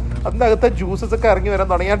ചൂടാവുമ്പോൾ അതിൻ്റെ അകത്തെ ജ്യൂസസ് ഒക്കെ ഇറങ്ങി വരാൻ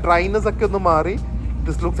തുടങ്ങി. ആ ഡ്രൈനെസ് ഒക്കെ ഒന്ന് മാറി.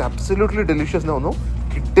 ദിസ് ലുക്സ് അബ്സല്യൂട്ട്ലി ഡെലിഷ്യസ് തോന്നുന്നു.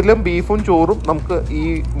 കിട്ടിലും ബീഫും ചോറും നമുക്ക് ഈ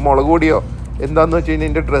മുളക് പൊടിയോ എന്താണെന്ന് വെച്ച് കഴിഞ്ഞാൽ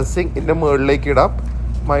ഇതിൻ്റെ ഡ്രസ്സിങ് ഇതിൻ്റെ മുകളിലേക്ക് ഇടാം.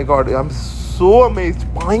 My God, I am so amazed.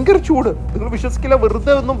 ഭയങ്കര ചൂട്, നിങ്ങൾ വിശ്വസിക്കില്ല.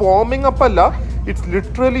 വെറുതെ ഒന്നും വാർമിംഗ് അപ്പ് അല്ല, ഇറ്റ്സ്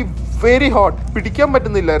ലിറ്ററലി വെരി ഹോട്ട്. പിടിക്കാൻ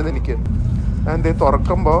പറ്റുന്നില്ലായിരുന്നു എനിക്ക്. എന്തേ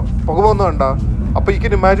തുറക്കുമ്പോൾ പുക പോകുന്ന കണ്ട. അപ്പോൾ യു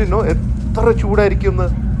ക്യാൻ ഇമാജിനോ എത്ര ചൂടായിരിക്കും എന്ന്.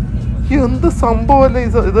 എന്ത് സംഭവമല്ലേ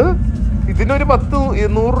ഇത്. ഇതിനൊരു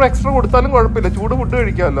 100 രൂപ എക്സ്ട്രാ കൊടുത്താലും കുഴപ്പമില്ല, ചൂട് ഫുഡ്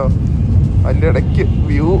കഴിക്കാമല്ലോ. അതിൻ്റെ ഇടയ്ക്ക്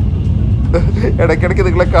വ്യൂ ഇടയ്ക്കിടയ്ക്ക്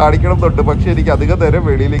നിങ്ങളെ കാണിക്കണം എന്നുണ്ട്. പക്ഷെ എനിക്ക് അധികം നേരം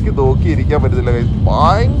വെളിയിലേക്ക് നോക്കിയിരിക്കാൻ പറ്റുന്നില്ല.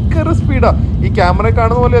 ഭയങ്കര സ്പീഡാണ്. ഈ ക്യാമറ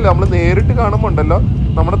കാണുന്ന പോലെയല്ല, നമ്മൾ നേരിട്ട് കാണുമ്പോൾ ഉണ്ടല്ലോ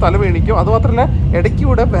നമ്മുടെ തല വീണിക്കും. അതുമാത്രമല്ല,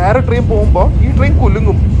 ഇടയ്ക്കൂടെ വേറെ ട്രെയിൻ പോകുമ്പോൾ ഈ ട്രെയിൻ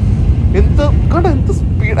കുലുങ്ങും. എന്ത്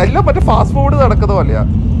സ്പീഡ്, എല്ലാം മറ്റേ ഫാസ്റ്റ് ഫോർവേഡ് നടക്കുന്ന പോലെയാ.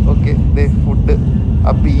 Okay food.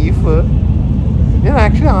 ആ ബീഫ് ഞാൻ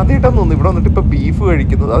ആക്ച്വലി ആദ്യമായിട്ടാണ് തോന്നുന്നു ഇവിടെ വന്നിട്ട് ഇപ്പൊ ബീഫ്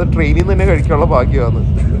കഴിക്കുന്നത്. അത് ട്രെയിനിൽ നിന്ന് തന്നെ കഴിക്കാനുള്ള ഭാഗ്യമാണ്.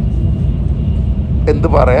 എന്ത്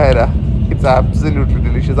പറയാനാ, ഇറ്റ്സ് ആബ്സല്യൂട്ട്ലി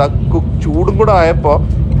ഡെലിഷ്യസ്. ആ ചൂടും കൂടെ ആയപ്പോൾ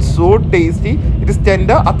it's so tasty. It is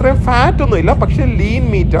tender. അത്രയും ഫാറ്റ് ഒന്നും ഇല്ല, പക്ഷെ ലീൻ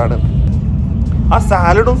മീറ്റ് ആണ്. ആ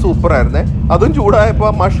സാലഡും സൂപ്പർ ആയിരുന്നേ. അതും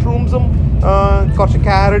ചൂടായപ്പോൾ മഷ്റൂംസും കുറച്ച്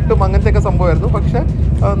ക്യാരറ്റും അങ്ങനത്തെ സംഭവമായിരുന്നു. പക്ഷെ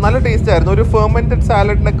നല്ല ടേസ്റ്റ് ആയിരുന്നു. ഒരു ഫെർമെന്റഡ്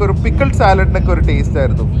സാലഡിനൊക്കെ, ഒരു പിക്കിൾഡ് സാലഡിനൊക്കെ ഒരു ടേസ്റ്റ്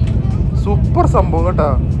ആയിരുന്നു. സൂപ്പർ സംഭവം കേട്ടോ.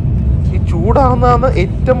 ഈ ചൂടാവുന്നതാണ്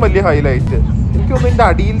ഏറ്റവും വലിയ ഹൈലൈറ്റ്. എനിക്ക് തോന്നുന്നു ഇതിൻ്റെ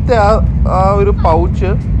അടിയിലത്തെ ആ ഒരു പൗച്ച്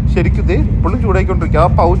ശരിക്കും ഇത് ഇപ്പോഴും ചൂടായിക്കൊണ്ടിരിക്കുക. ആ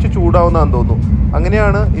പൗച്ച് ചൂടാവുന്നതാണെന്ന് തോന്നുന്നു.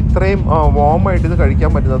 അങ്ങനെയാണ് ഇത്രയും വാമായിട്ട് ഇത്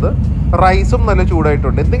കഴിക്കാൻ പറ്റുന്നത്. റൈസും നല്ല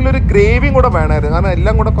ചൂടായിട്ടുണ്ട്. എന്തെങ്കിലും ഒരു ഗ്രേവിയും കൂടെ വേണമായിരുന്നു, കാരണം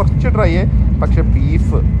എല്ലാം കൂടെ കുറച്ച് ഡ്രൈ. പക്ഷെ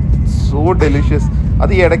ബീഫ് സോ ഡെലിഷ്യസ്.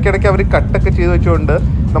 അത് ഈ ഇടയ്ക്കിടയ്ക്ക് അവർ കട്ടൊക്കെ ചെയ്ത് വെച്ചുകൊണ്ട്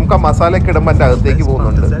നമുക്ക് ആ മസാലയൊക്കെ ഇടുമ്പോൾ എൻ്റെ അകത്തേക്ക്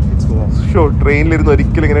പോകുന്നുണ്ട്. ഷോ ട്രെയിനിലിരുന്ന്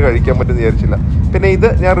ഒരിക്കലും ഇങ്ങനെ കഴിക്കാൻ പറ്റുമെന്ന് വിചാരിച്ചില്ല. പിന്നെ ഇത്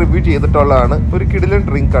ഞാൻ റിവ്യൂ ചെയ്തിട്ടുള്ളതാണ്. ഒരു കിടിലൻ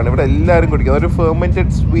ഡ്രിങ്ക് ആണ്. ഇവിടെ എല്ലാവരും കുടിക്കുന്നത്. ഒരു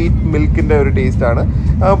ഫെർമെൻറ്റഡ് സ്വീറ്റ് മിൽക്കിൻ്റെ ഒരു ടേസ്റ്റ് ആണ്.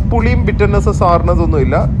 പുളിയും ബിറ്റർനെസ് സോർനെസ്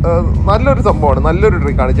ഒന്നുമില്ല. നല്ലൊരു സംഭവമാണ്, നല്ലൊരു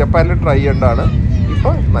ഡ്രിങ്കാണ്. ജപ്പാനിൽ ട്രൈ ചെയ്യേണ്ടതാണ്.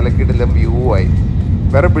 ഇപ്പം നല്ല കിടിലൻ വ്യൂ ആയി.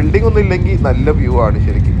 വേറെ ബിൽഡിംഗ് ഒന്നും ഇല്ലെങ്കിൽ നല്ല വ്യൂ ആണ്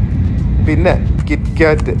ശരിക്കും. പിന്നെ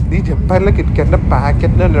കിറ്റ്കാറ്റ്, ഈ ജപ്പാനിലെ കിറ്റ്കാറ്റിൻ്റെ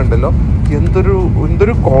പാക്കറ്റിന് തന്നെ ഉണ്ടല്ലോ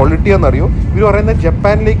എന്തൊരു ക്വാളിറ്റിയാണെന്നറിയോ. ഇവർ പറയുന്നത്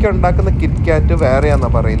ജപ്പാനിലേക്ക് ഉണ്ടാക്കുന്ന കിറ്റ്കാറ്റ്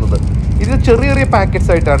വേറെയാണെന്നാണ് പറയുന്നത്. ഇത് ചെറിയ ചെറിയ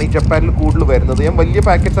പാക്കറ്റ്സ് ആയിട്ടാണ് ഈ ജപ്പാനിൽ കൂടുതൽ വരുന്നത്. ഞാൻ വലിയ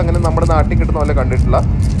പാക്കറ്റ്സ് അങ്ങനെ നമ്മുടെ നാട്ടിൽ കിട്ടുന്ന പോലെ കണ്ടിട്ടില്ല.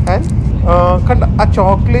 ആൻഡ് കണ്ട ആ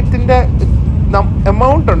ചോക്ലേറ്റിൻ്റെ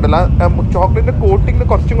എമൗണ്ട് ഉണ്ടല്ലോ, ചോക്ലേറ്റിൻ്റെ കോട്ടിങ്ങിന്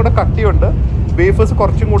കുറച്ചും കൂടെ കട്ടിയുണ്ട്. വേഫേഴ്സ്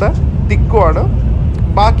കുറച്ചും കൂടെ തിക്കുമാണ്.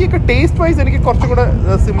 ബാക്കിയൊക്കെ ടേസ്റ്റ് വൈസ് എനിക്ക് കുറച്ചും കൂടെ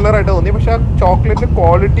സിമിലർ ആയിട്ട് തോന്നി. പക്ഷെ ആ ചോക്ലേറ്റിൻ്റെ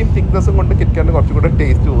ക്വാളിറ്റിയും തിക്നെസ്സും കൊണ്ട് കിറ്റ്കാറ്റിന് കുറച്ചും കൂടെ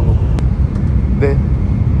ടേസ്റ്റ് തോന്നുന്നു. ഇതേ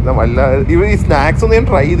വല്ല ഈ സ്നാക്സ് ഒന്നും ഞാൻ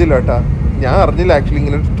ട്രൈ ചെയ്തില്ല കേട്ടാ. ഞാൻ അറിഞ്ഞില്ല ആക്ച്വലി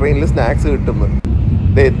ഇങ്ങനെ ട്രെയിനിൽ സ്നാക്സ് കിട്ടുന്നു.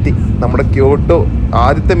 ഇത് എത്തി നമ്മുടെ ക്യോട്ടോ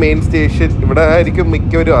ആദ്യത്തെ മെയിൻ സ്റ്റേഷൻ. ഇവിടെ ആയിരിക്കും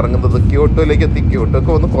മിക്കവരും ഇറങ്ങുന്നത്. ക്യോട്ടോയിലേക്ക് എത്തി. ക്യോട്ടോ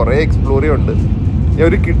ഒക്കെ വന്ന് കുറേ എക്സ്പ്ലോർ ചെയ്യുന്നുണ്ട്. ഞാൻ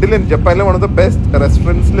ഒരു കിഡിലൻ ജപ്പാനിലെ one of the best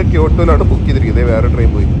റെസ്റ്റോറൻറ്റ്സിൽ ക്യോട്ടോയിലാണ് book ചെയ്തിരിക്കുന്നത്. വേറെ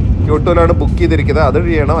ട്രെയിൻ പോയി ക്യോട്ടോയിലാണ് ബുക്ക് ചെയ്തിരിക്കുന്നത്. അത്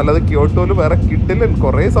ചെയ്യണം. അല്ലാതെ ക്യോട്ടോയിൽ വേറെ കിഡിലൻ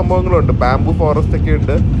കുറേ സംഭവങ്ങളുണ്ട്. ബാംബു ഫോറസ്റ്റ് ഒക്കെ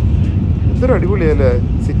ഉണ്ട്. എന്തൊരു അടിപൊളിയല്ലേ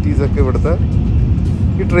സിറ്റീസൊക്കെ ഇവിടുത്തെ.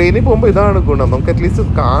 ഈ ട്രെയിനിൽ പോകുമ്പോൾ ഇതാണ് ഗുണം, നമുക്ക് അറ്റ്ലീസ്റ്റ്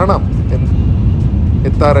കാണാം.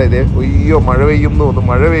 എത്താറായതേ. അയ്യോ മഴ പെയ്യുമെന്ന് തോന്നുന്നു.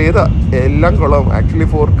 മഴ പെയ്താ എല്ലാം കുളം. ആക്ച്വലി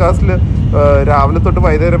ഫോർകാസ്റ്റിൽ രാവിലെ തൊട്ട്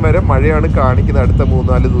വൈകുന്നേരം വരെ മഴയാണ് കാണിക്കുന്നത് അടുത്ത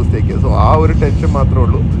 3-4 ദിവസത്തേക്ക്. സോ ആ ഒരു ടെൻഷൻ മാത്രമേ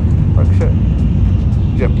ഉള്ളൂ. പക്ഷെ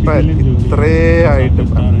ജപ്പാൻ ഇത്രേ ആയിട്ട്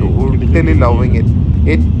ടോട്ടലി ലവിങ് ഇറ്റ്.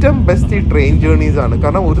 ഏറ്റവും ബെസ്റ്റ് ഈ ട്രെയിൻ ജേർണീസ് ആണ്.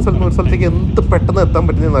 കാരണം ഒരു സ്ഥലത്ത് ഒരു സ്ഥലത്തേക്ക് എന്ത് പെട്ടെന്ന് എത്താൻ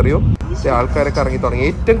പറ്റുന്നതെന്ന് അറിയോ. ആൾക്കാരൊക്കെ ഇറങ്ങി തുടങ്ങി.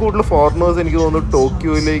 ഏറ്റവും കൂടുതൽ ഫോറിനേഴ്സ് എനിക്ക് തോന്നുന്നു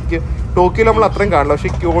ടോക്കിയോയിൽ നമ്മൾ അത്രയും കാണില്ല.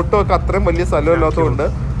 പക്ഷേ ക്യോട്ടോ ഒക്കെ അത്രയും വലിയ സ്ഥലമില്ലാത്തതുകൊണ്ട്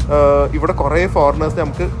ഇവിടെ കുറേ ഫോറിനേഴ്സിനെ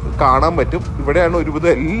നമുക്ക് കാണാൻ പറ്റും. ഇവിടെയാണ് ഒരുവിധം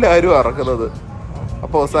എല്ലാവരും ഇറങ്ങുന്നത്.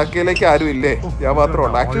 അപ്പോൾ ഒസാക്കയിലേക്ക് ആരും ഇല്ലേ, ഞാൻ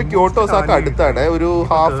മാത്രമുണ്ട്. ആക്ച്വലി ക്യോട്ടോ ഒസാക്ക അടുത്താണ്. ഒരു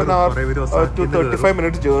half an hour to 35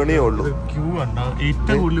 minutes ജേർണിയേ ഉള്ളൂ.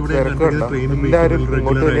 എല്ലാവരും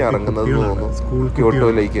ഇങ്ങോട്ട് തന്നെ ഇറങ്ങുന്നത് തോന്നുന്നു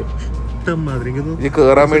ക്യോട്ടോയിലേക്ക്. ഇത്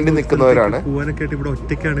കയറാൻ വേണ്ടി നിൽക്കുന്നവരാണ്.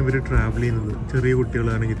 ഒറ്റയ്ക്കാണ് ഇവര് ട്രാവൽ ചെയ്യുന്നത്, ചെറിയ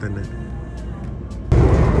കുട്ടികളാണെങ്കിൽ തന്നെ.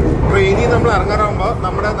 ട്രെയിനിൽ നമ്മൾ ഇറങ്ങാറാകുമ്പോൾ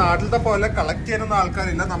നമ്മുടെ നാട്ടിലത്തെ പോലെ കളക്ട് ചെയ്യാനൊന്നും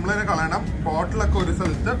ആൾക്കാരില്ല. നമ്മൾ തന്നെ കളയണം. ബോട്ടിലൊക്കെ ഒരു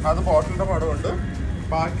സ്ഥലത്ത്, അത് ബോട്ടിലിന്റെ പടമുണ്ട്.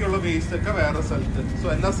 ബാക്കിയുള്ള വേസ്റ്റ് ഒക്കെ വേറെ സ്ഥലത്ത്. സോ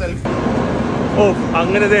എല്ലാം സെൽഫ്.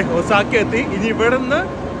 അങ്ങനെ ഒസാക്ക എത്തി. ഇനി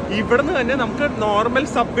ഇവിടുന്ന് തന്നെ നമുക്ക് നോർമൽ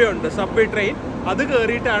സബ്വേ ഉണ്ട്, സബ്വേ ട്രെയിൻ. അത്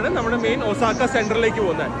കയറിയിട്ടാണ് നമ്മുടെ മെയിൻ ഒസാക്ക സെൻട്രലിലേക്ക്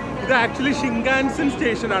പോകുന്നത്. ഇത് ആക്ച്വലി ഷിൻകാൻസൻ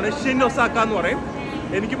സ്റ്റേഷനാണ്. ഷിൻ ഒസാക്ക എന്ന് പറയും.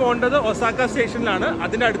 എനിക്ക് പോകേണ്ടത് ഒസാക്ക സ്റ്റേഷനിലാണ്.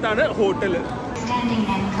 അതിൻ്റെ അടുത്താണ് ഹോട്ടൽ.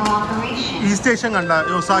 ഈ സ്റ്റേഷൻ കണ്ട,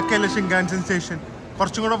 ഒസാക്കയിലെ ഷിൻകാൻസൻ സ്റ്റേഷൻ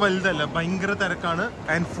കുറച്ചും കൂടെ വലുതല്ല, ഭയങ്കര തിരക്കാണ്.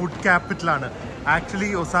 And food ക്യാപിറ്റലാണ്. ആക്ച്വലി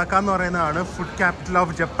ഒസാക്ക എന്ന് പറയുന്നതാണ് ഫുഡ് ക്യാപിറ്റൽ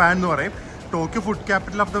ഓഫ് ജപ്പാൻ എന്ന് പറയും. Tokyo food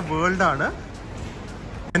capital of the world ആണ്.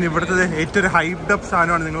 ഇവിടുത്തെ ഏറ്റവും ഹൈപ്ഡ് അപ്പ്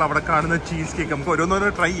സാധനമാണ് നിങ്ങൾ അവിടെ കാണുന്ന ചീസ് കേക്ക്. നമുക്ക് ഓരോന്നോരോ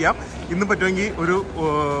ട്രൈ ചെയ്യാം. ഇന്ന് പറ്റുമെങ്കിൽ ഒരു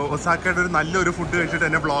ഒസാക്കയുടെ ഒരു നല്ലൊരു ഫുഡ് കഴിച്ചിട്ട്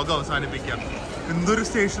എന്നെ വ്ളോഗ് അവസാനിപ്പിക്കാം. എന്തൊരു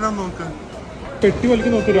സ്റ്റേഷനാന്ന് നോക്ക്. പെട്ടി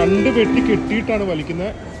വലിക്കുന്ന നോക്ക്, 2 പെട്ടി കെട്ടിയിട്ടാണ്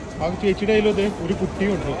വലിക്കുന്നത്. ആ ചേച്ചിയുടെ കയ്യിലതേ ഒരു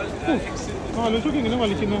കുട്ടിയുണ്ട്. ആലോചിച്ചോക്കെ ഇങ്ങനെ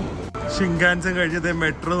വലിക്കുന്ന. ഷിൻകാൻസൻ കഴിഞ്ഞത്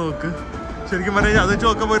മെട്രോ നോക്ക്. ശരിക്കും പറഞ്ഞാൽ അത്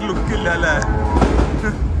നോക്കുമ്പോൾ ഒരു ലുക്കില്ല അല്ലേ.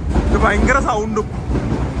 ഇത് ഭയങ്കര സൗണ്ടും.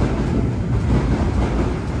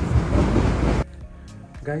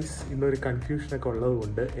 ഗൈസ്, ഇന്നൊരു കൺഫ്യൂഷനൊക്കെ ഉള്ളത്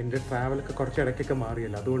കൊണ്ട് എൻ്റെ ട്രാവലൊക്കെ കുറച്ച് ഇടയ്ക്കൊക്കെ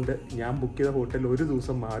മാറിയല്ലോ. അതുകൊണ്ട് ഞാൻ ബുക്ക് ചെയ്ത ഹോട്ടൽ ഒരു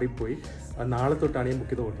ദിവസം മാറിപ്പോയി. നാളെ തൊട്ടാണ് ഞാൻ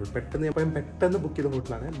ബുക്ക് ചെയ്ത ഹോട്ടൽ. പെട്ടെന്ന് ബുക്ക് ചെയ്ത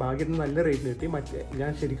ഹോട്ടലാണ്. ഭാഗ്യത്തിന് നല്ല റേറ്റിന് കിട്ടി.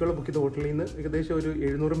 ഞാൻ ശരിക്കുള്ള ബുക്ക് ചെയ്ത ഹോട്ടലിൽ നിന്ന് ഏകദേശം ഒരു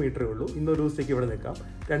 700 മീറ്ററേ ഉള്ളൂ. ഇന്നൊരു ദിവസത്തേക്ക് ഇവിടെ നിൽക്കാം.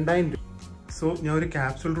 2000 രൂപ. സോ ഞാൻ ഒരു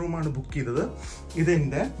ക്യാപ്സുൽ റൂമാണ് ബുക്ക് ചെയ്തത്.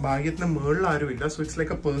 ഇതെൻ്റെ ഭാഗ്യത്തിന് മുകളിൽ ആരുമില്ല. So it's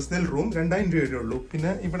like A personal room. 2000 രൂപയേ ഉള്ളൂ.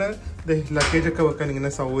 പിന്നെ ഇവിടെ ലഗേജ് ഒക്കെ വെക്കാൻ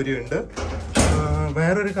ഇങ്ങനെ സൗകര്യമുണ്ട്.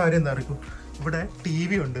 വേറൊരു കാര്യം എന്താ അറിയിക്കും, ഇവിടെ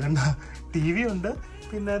TV ഉണ്ട്. കണ്ട, TV ഉണ്ട്.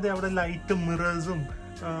 പിന്നെ അതെ അവിടെ ലൈറ്റും മിറേഴ്സും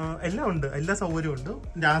എല്ലാം ഉണ്ട്, എല്ലാ സൗകര്യവും ഉണ്ട്.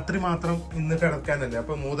 രാത്രി മാത്രം ഇന്ന് കിടക്കാനല്ലേ,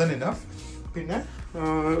 അപ്പൊ മൂതനില്ല. പിന്നെ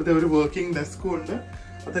ഒരു വർക്കിംഗ് ഡെസ്കും ഉണ്ട്.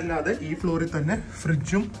 അതല്ലാതെ ഈ ഫ്ലോറിൽ തന്നെ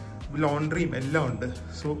ഫ്രിഡ്ജും ലോണ്ടറിയും എല്ലാം ഉണ്ട്.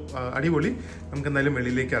 സോ അടിപൊളി. നമുക്ക് എന്തായാലും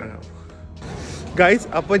വെളിയിലേക്ക് ഇറങ്ങാം ഗൈസ്.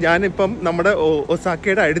 അപ്പോൾ ഞാനിപ്പം നമ്മുടെ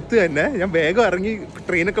ഒസാക്കയുടെ അടുത്ത് തന്നെ ഞാൻ വേഗം ഇറങ്ങി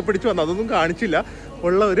ട്രെയിനൊക്കെ പിടിച്ച് വന്നു, അതൊന്നും കാണിച്ചില്ല,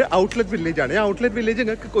 ഉള്ള ഒരു ഔട്ട്ലെറ്റ് വില്ലേജാണ്. ഈ ഔട്ട്ലെറ്റ് വില്ലേജ്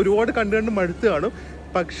നിങ്ങൾക്ക് ഒരുപാട് കണ്ട് മടുത്ത് കാണും.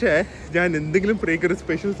 പക്ഷേ ഞാൻ എന്തെങ്കിലും പ്രിയക്ക് ഒരു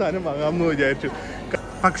സ്പെഷ്യൽ സാധനം വാങ്ങാമെന്ന് വിചാരിച്ചു.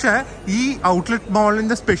 പക്ഷേ ഈ ഔട്ട്ലെറ്റ്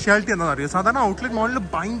മോളിൻ്റെ സ്പെഷ്യാലിറ്റി എന്താണെന്ന് അറിയാം. സാധാരണ ഔട്ട്ലെറ്റ് മോളിൽ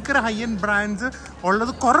ഭയങ്കര ഹൈ എൻഡ് ബ്രാൻഡ്സ്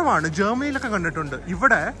ഉള്ളത് കുറവാണ്. ജർമ്മനിയിലൊക്കെ കണ്ടിട്ടുണ്ട്.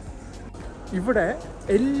 ഇവിടെ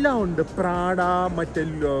എല്ലാം ഉണ്ട്. പ്രാഡ, മറ്റേ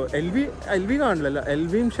എൽ വി കാണില്ലല്ലോ, എൽ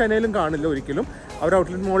വിയും ഷനേലും കാണില്ല ഒരിക്കലും, അവർ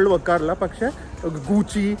ഔട്ട്ലെറ്റ് മോളിൽ വെക്കാറില്ല. പക്ഷെ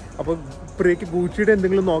ഗൂച്ചി, അപ്പോൾ പ്രിയക്ക് ഗൂച്ചിയുടെ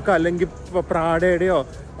എന്തെങ്കിലും നോക്കാം, അല്ലെങ്കിൽ പ്രാഡയുടെയോ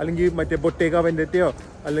അല്ലെങ്കിൽ മറ്റേ ബൊട്ടേഗ വെൻഡറ്റയോ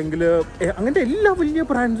അല്ലെങ്കിൽ അങ്ങനത്തെ എല്ലാ വലിയ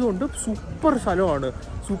ബ്രാൻഡ്സും ഉണ്ട്. സൂപ്പർ സ്ഥലമാണ്.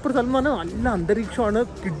 സൂപ്പർ സ്ഥലം എന്ന് പറഞ്ഞാൽ നല്ല അന്തരീക്ഷമാണ്.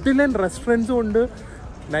 കിഡിലൻ റെസ്റ്റോറൻറ്റ്സും ഉണ്ട്.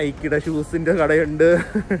 നൈക്കിയുടെ ഷൂസിൻ്റെ കടയുണ്ട്.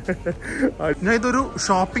 ഞാൻ ഇതൊരു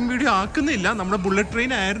ഷോപ്പിംഗ് വീഡിയോ ആക്കുന്നില്ല, നമ്മുടെ ബുള്ളറ്റ്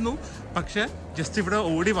ട്രെയിൻ ആയിരുന്നു. പക്ഷെ ജസ്റ്റ് ഇവിടെ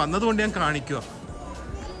ഓടി വന്നതുകൊണ്ട് ഞാൻ കാണിക്കുക.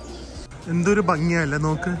 എന്തൊരു ഭംഗിയല്ലേ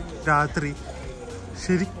നോക്ക് രാത്രി.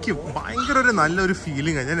 ശരിക്കും ഭയങ്കര ഒരു നല്ലൊരു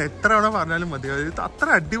ഫീലിംഗാണ്. ഞാൻ എത്ര തവണ പറഞ്ഞാലും മതി, അത്ര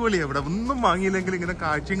അടിപൊളിയാണ്. ഇവിടെ ഒന്നും വാങ്ങിയില്ലെങ്കിൽ ഇങ്ങനെ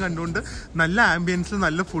കാഴ്ചയും കണ്ടുകൊണ്ട് നല്ല ആംബിയൻസിൽ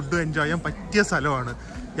നല്ല ഫുഡ് എൻജോയ് ചെയ്യാൻ പറ്റിയ സ്ഥലമാണ്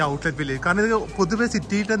ഈ ഔട്ട്ലെറ്റ് വില്ലേജ്. കാരണം ഇത് പൊതുവെ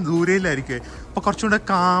സിറ്റിയുടെ ദൂരയിലായിരിക്കും. അപ്പോൾ കുറച്ചുകൂടെ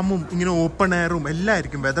കാമും ഇങ്ങനെ ഓപ്പൺ എയറും എല്ലാം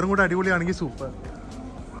ആയിരിക്കും. വെതറും കൂടെ അടിപൊളിയാണെങ്കിൽ സൂപ്പർ.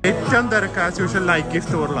 ഏറ്റവും തിരക്ക് ആസ് യൂഷ്വൽ നൈക്കി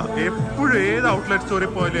സ്റ്റോറിലാണ്. എപ്പോഴും ഏത് ഔട്ട്ലെറ്റ് സ്റ്റോറിൽ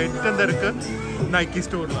പോയാലും ഏറ്റവും തിരക്ക് നൈക്കി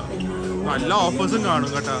സ്റ്റോറിലാണ്. നല്ല ഓഫേഴ്സും കാണും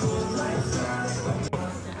കേട്ടോ.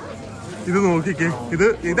 ഇത് നോക്കിക്കേ,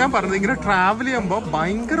 ഇതാ പറഞ്ഞത്, ഇങ്ങനെ ട്രാവൽ ചെയ്യുമ്പോൾ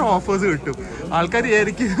ഭയങ്കര ഓഫേഴ്സ് കിട്ടും. ആൾക്കാർ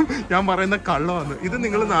ആയിരിക്കും ഞാൻ പറയുന്ന കള്ളമാണ്. ഇത്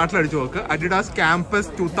നിങ്ങൾ നാട്ടിലടിച്ച് നോക്ക്. അഡിഡാസ്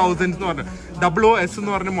ക്യാമ്പസ് 2000 എന്ന് പറഞ്ഞ 00S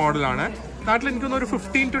എന്ന് പറഞ്ഞ മോഡലാണ്. നാട്ടിൽ എനിക്കൊന്ന് ഒരു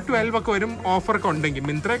 15 to 12 ഒക്കെ വരും ഓഫറൊക്കെ ഉണ്ടെങ്കിൽ.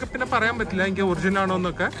 മിന്ത്രയൊക്കെ പിന്നെ പറയാൻ പറ്റില്ല എനിക്ക് ഒറിജിനൽ ആണോ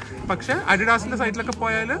എന്നൊക്കെ. പക്ഷേ അഡിഡാസിൻ്റെ സൈറ്റിലൊക്കെ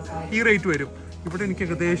പോയാൽ ഈ റേറ്റ് വരും. ഇവിടെ എനിക്ക്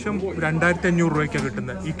ഏകദേശം 2500 രൂപയ്ക്കാണ്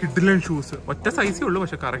കിട്ടുന്നത് ഈ കിഡിലൻ ഷൂസ്. ഒറ്റ സൈസേ ഉള്ളൂ,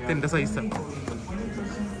 പക്ഷെ കറക്റ്റ് എൻ്റെ സൈസാണ്.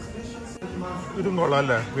 ഇതും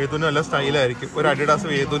കൊള്ളാമല്ലേ, വേദുവിനും നല്ല സ്റ്റൈലായിരിക്കും. ഒരു അഡിഡാസ്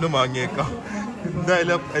വേദുവിനും വാങ്ങിയേക്കാം.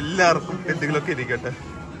 എന്തായാലും എല്ലാവർക്കും എന്തെങ്കിലുമൊക്കെ ഇരിക്കട്ടെ.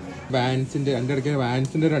 വാൻസിന്റെ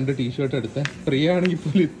വാൻസിന്റെ 2 ടീഷർട്ട് എടുത്ത് പ്രിയ ആണെങ്കിൽ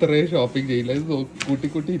പോലും ഇത്രയും ഷോപ്പിംഗ് ചെയ്യില്ല. ഇത്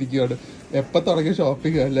കൂട്ടി ഇരിക്കുകയാണ്. എപ്പോൾ തുടങ്ങിയ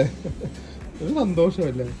ഷോപ്പിംഗ് അല്ലേ, ഒരു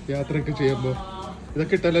സന്തോഷമല്ലേ യാത്രയൊക്കെ ചെയ്യുമ്പോൾ.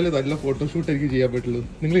 ഇതൊക്കെ ഇട്ടാലല്ലേ നല്ല ഫോട്ടോഷൂട്ട് എനിക്ക് ചെയ്യാൻ പറ്റുള്ളൂ.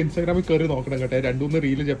 നിങ്ങൾ ഇൻസ്റ്റാഗ്രാമിൽ കയറി നോക്കണം കേട്ടോ. 2-3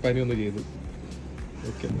 റീല് ജപ്പാനി ഒന്ന് ചെയ്തു.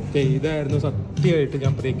 ഓക്കെ, ഇതായിരുന്നു സത്യമായിട്ട്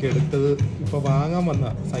ഞാൻ ബ്രേക്ക് എടുത്തത്. ഇപ്പോൾ വാങ്ങാൻ വന്ന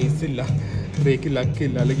സൈസില്ല, ബ്രേക്ക്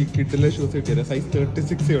ലക്കില്ല, അല്ലെങ്കിൽ കിട്ടില്ല ഷൂസ് കിട്ടിയില്ല. സൈസ്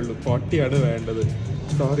 36 ഉള്ളൂ, 40 വേണ്ടത്.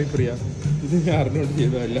 സോറി പ്രിയ, ഇത് ഞാൻ അറിഞ്ഞുകൊണ്ട്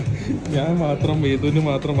ചെയ്തതല്ല. ഞാൻ മാത്രം വേദുവിന്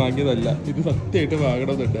മാത്രം വാങ്ങിയതല്ല, ഇത് സത്യമായിട്ട്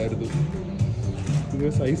വാങ്ങണമെന്നുണ്ടായിരുന്നു. ഇത്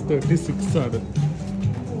സൈസ് 36 ആണ്.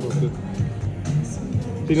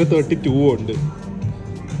 പിന്നെ 32 ഉണ്ട്.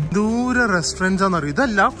 ദൂര റെസ്റ്റോറൻറ്റ്സ് ആണെന്നറിയും.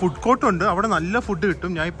 ഇതല്ല, ഫുഡ് കോർട്ട് ഉണ്ട്. അവിടെ നല്ല ഫുഡ്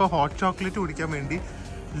കിട്ടും. ഞാൻ ഇപ്പോൾ ഹോട്ട് ചോക്ലേറ്റ് കുടിക്കാൻ വേണ്ടി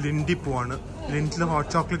ലിൻഡി പോവാണ്. ലിൻഡിൽ ഹോട്ട്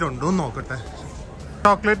ചോക്ലേറ്റ് ഉണ്ടോ എന്ന് നോക്കട്ടെ.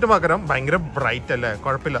 ചോക്ലേറ്റ് പകരം ഭയങ്കര ബ്രൈറ്റ് അല്ലേ,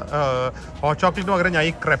 കുഴപ്പമില്ല. ഹോട്ട് ചോക്ലേറ്റ് പകരം ഞാൻ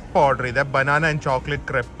ഈ ക്രെപ്പ് ഓർഡർ ചെയ്തേ, ബനാന ആൻഡ് ചോക്ലേറ്റ്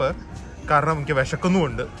ക്രെപ്പ്. കാരണം എനിക്ക്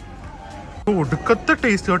വിശക്കുന്നുമുണ്ട്. ഒടുക്കത്തെ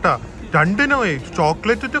ടേസ്റ്റ് കേട്ടാ. രണ്ടിനോ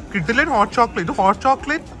ചോക്ലേറ്റ് കിഡിലൻ ഹോട്ട് ചോക്ലേറ്റ്. ഇത് ഹോട്ട്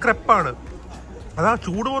ചോക്ലേറ്റ് ക്രെപ്പാണ്. അതാ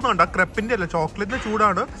ചൂട് പോകുന്നുണ്ട്. ആ ക്രെപ്പിൻ്റെ അല്ല, ചോക്ലേറ്റിൻ്റെ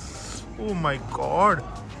ചൂടാണ്. Oh my God.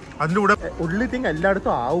 അതിൻ്റെ കൂടെ ഉള്ളി തിങ്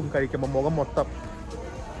എല്ലായിടത്തും ആവും കഴിക്കുമ്പോൾ, മുഖം മൊത്തം.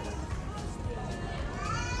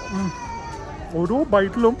 ഓരോ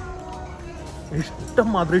ബൈറ്റിലും ഇഷ്ടം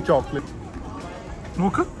മാതിരി ചോക്ലേറ്റ്.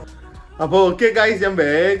 നോക്ക്. അപ്പോൾ ഓക്കെ ഗൈസ്, ഞാൻ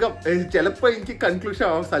വേഗം, ചിലപ്പോൾ എനിക്ക് കൺക്ലൂഷൻ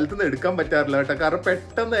ആവാം, സ്ഥലത്ത് നിന്ന് എടുക്കാൻ പറ്റാറില്ല കേട്ടോ. കാരണം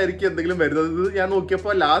പെട്ടെന്നായിരിക്കും എന്തെങ്കിലും വരുന്നത്. ഇത് ഞാൻ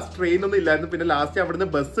നോക്കിയപ്പോൾ ലാസ്റ്റ് ട്രെയിൻ ഒന്നും ഇല്ലായിരുന്നു. പിന്നെ ലാസ്റ്റ് അവിടുന്ന്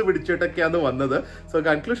ബസ് പിടിച്ചിട്ടൊക്കെയാണ് വന്നത്. സോ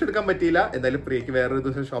കൺക്ലൂഷൻ എടുക്കാൻ പറ്റിയില്ല. എന്തായാലും പ്രിയക്ക് വേറൊരു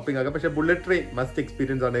ദിവസം ഷോപ്പിംഗ് ആക്കാം. പക്ഷേ ബുള്ളറ്റ് ട്രെയിൻ മസ്റ്റ്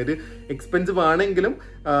എക്സ്പീരിയൻസ് ആണ്. ഇത് എക്സ്പെൻസീവ് ആണെങ്കിലും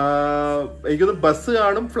എനിക്കൊന്ന് ബസ്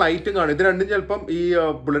കാണും, ഫ്ലൈറ്റും കാണും. ഇത് രണ്ടും ചിലപ്പം ഈ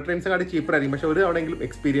ബുള്ളറ്റ് ട്രെയിൻസിനെക്കാട്ടി ചീപ്പർ ആയിരിക്കും. പക്ഷെ ഒരു ആണെങ്കിലും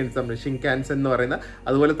എക്സ്പീരിയൻസ് ആണ്. ഷിൻകാൻസൻ എന്ന് പറയുന്ന,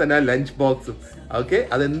 അതുപോലെ തന്നെ ലഞ്ച് ബോക്സും. ഓക്കെ,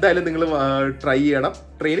 അതെന്തായാലും നിങ്ങൾ ട്രൈ ചെയ്യണം.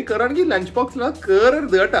 ട്രെയിനിൽ കയറുകയാണെങ്കിൽ ലഞ്ച് ബോക്സിലാണ്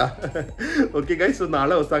കയറരുത് കേട്ടാ. ഓക്കെ ഗൈസ്,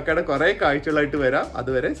 നാളെ ഒസാക്കയുടെ കുറെ കാഴ്ചകളായിട്ട് വരാം.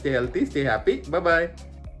 അതുവരെ stay healthy, stay happy, bye bye.